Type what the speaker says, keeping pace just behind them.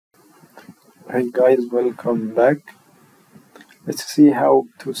Hi guys, welcome back. Let's see how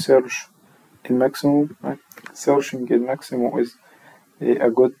to search in Maximo. Searching in Maximo is a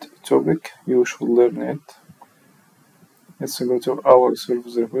good topic. You should learn it. Let's go to our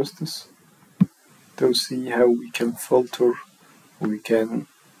service requests to see how we can filter, we can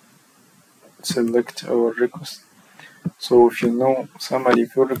select our request. So if you know summary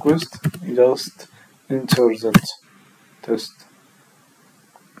of your request, just enter that test.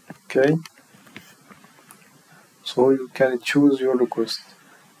 Okay. So you can choose your request.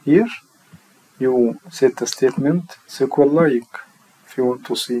 Here you set a statement SQL-like. If you want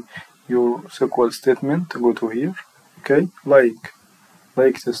to see your SQL statement, go to here. Okay, like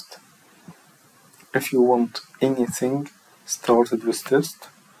test. If you want anything started with test,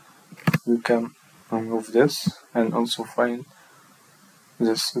 you can remove this and also find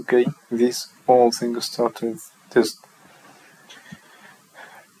this. Okay, these all things started with test.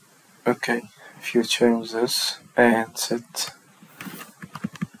 Okay, if you change this and set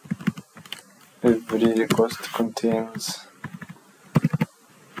every request contains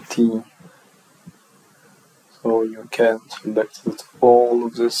T, so you can select that all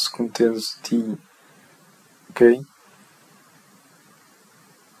of this contains T. Okay.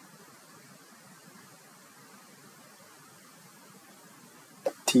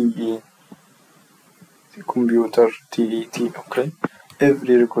 TE, computer TET. Okay.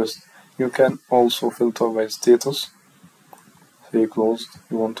 Every request. You can also filter by status. Say closed.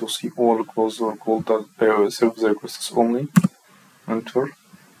 You want to see all closed or service requests only. Enter.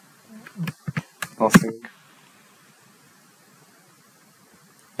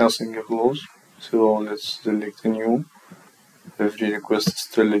 Nothing closed. So let's select new. Every request is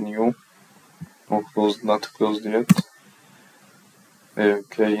still new. No closed, not closed yet.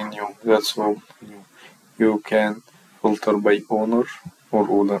 Okay, new. That's all new. You can filter by owner or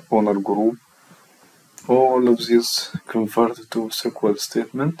owner group. All of these convert to SQL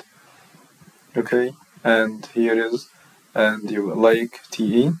statement. Okay, and here is, and you like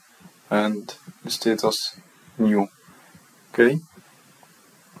TE and status new. Okay.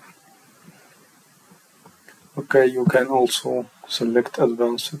 Okay, you can also select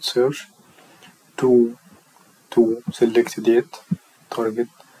advanced search to select date, target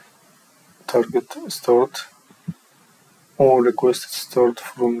start, or request start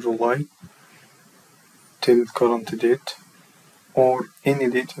from July till current date, or any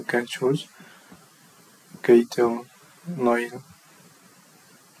date you can choose. Okay, till 9,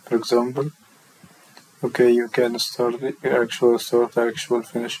 for example. Okay, you can start actual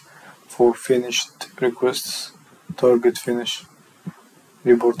finish for finished requests, target finish,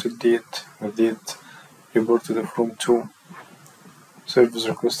 reported date reported from to, service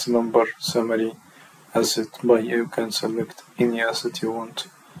request number, summary, asset by. You can select any asset you want.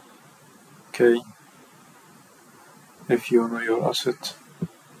 Okay, if you know your asset.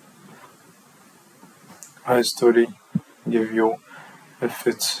 History give you if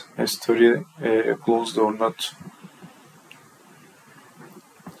it's history closed or not.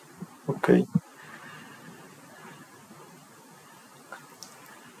 Okay.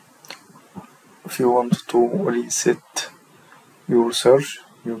 If you want to reset your search,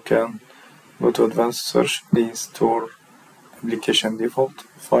 you can go to advanced search, restore application default,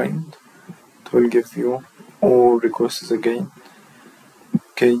 find. It will give you all requests again.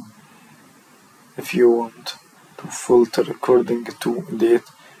 Okay. If you want to filter according to date,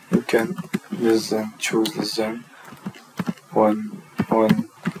 you can choose less than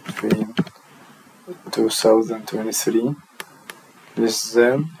 1/3/2023, less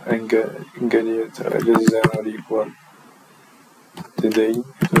than and get less than or equal today,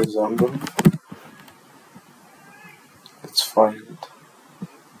 for example. Let's find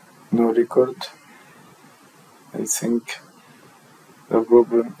no record. I think the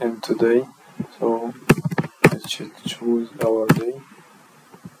problem in today, so let's choose our day.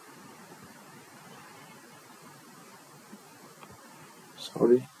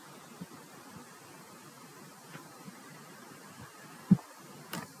 Sorry.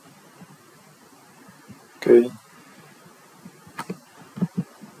 Okay.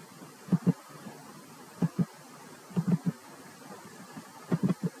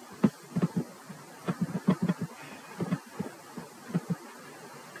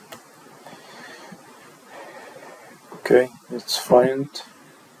 Okay, let's find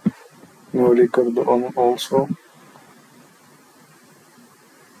no record on also.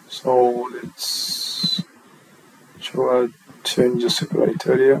 So let's change this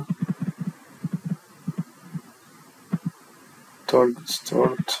criteria. Target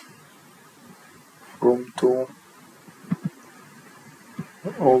start from to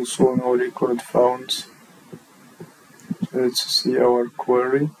also no record found. So let's see our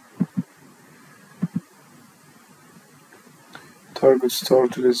query. Target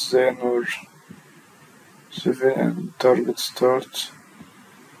start less than or 7 and target start.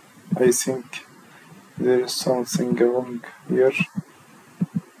 I think there is something wrong here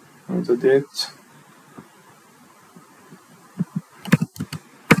on the date.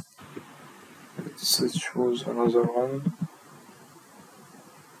 Let's choose another one.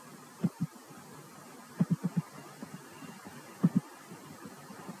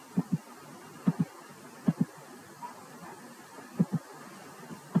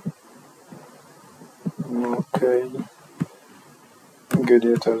 Okay,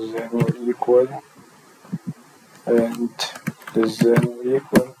 greater than or equal and less than or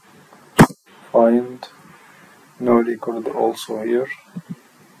equal. Find no record also here.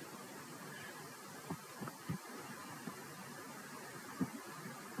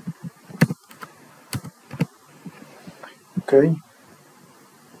 Okay,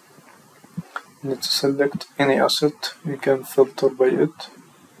 let's select any asset. We can filter by it.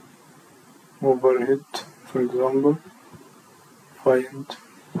 Overhead, for example. Find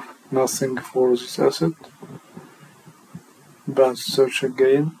nothing for this asset. Advanced search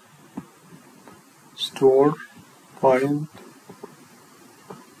again. Store. Find.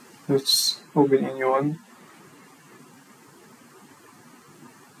 Let's open any one.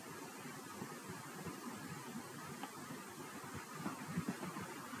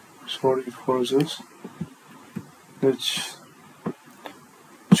 Sorry for this. Let's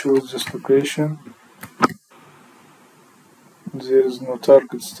choose this location. There is no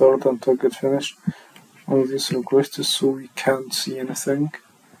target start and target finish on this request, so we can't see anything.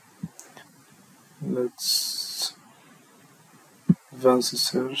 Let's advance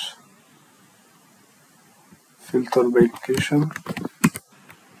search. Filter by location.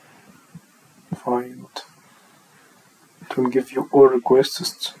 Find. It will give you all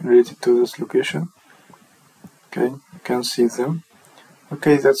requests related to this location. Okay, you can see them.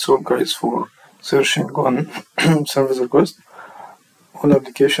 Okay, that's all guys for searching on service request. All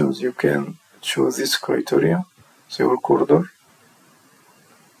applications you can choose this criteria, the work order.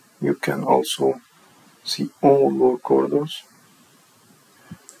 You can also see all work orders.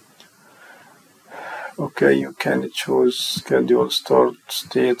 Okay, you can choose schedule, start,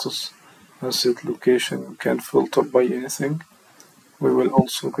 status, asset, location. You can filter by anything. We will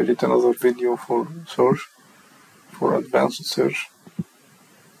also create another video for search, for advanced search.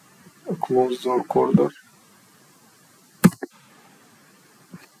 A closed work order.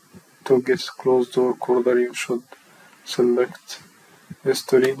 To get closed work order, you should select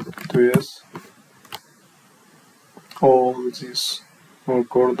history to yes. All these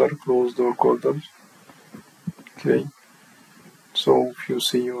work order, closed work orders. Okay, so if you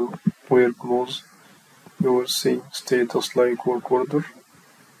see your where close, you will see status like work order.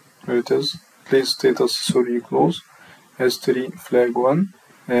 Here it is. Please status sorry close, history flag 1,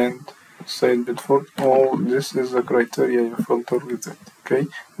 and side bit for all. This is the criteria you filter with it. Okay,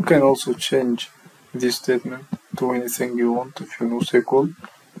 you can also change this statement to anything you want if you know SQL.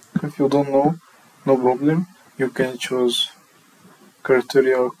 If you don't know, no problem. You can choose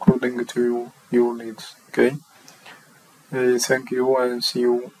criteria according to your needs. Okay. Thank you and see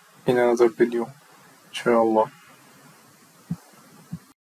you in another video. Inshallah.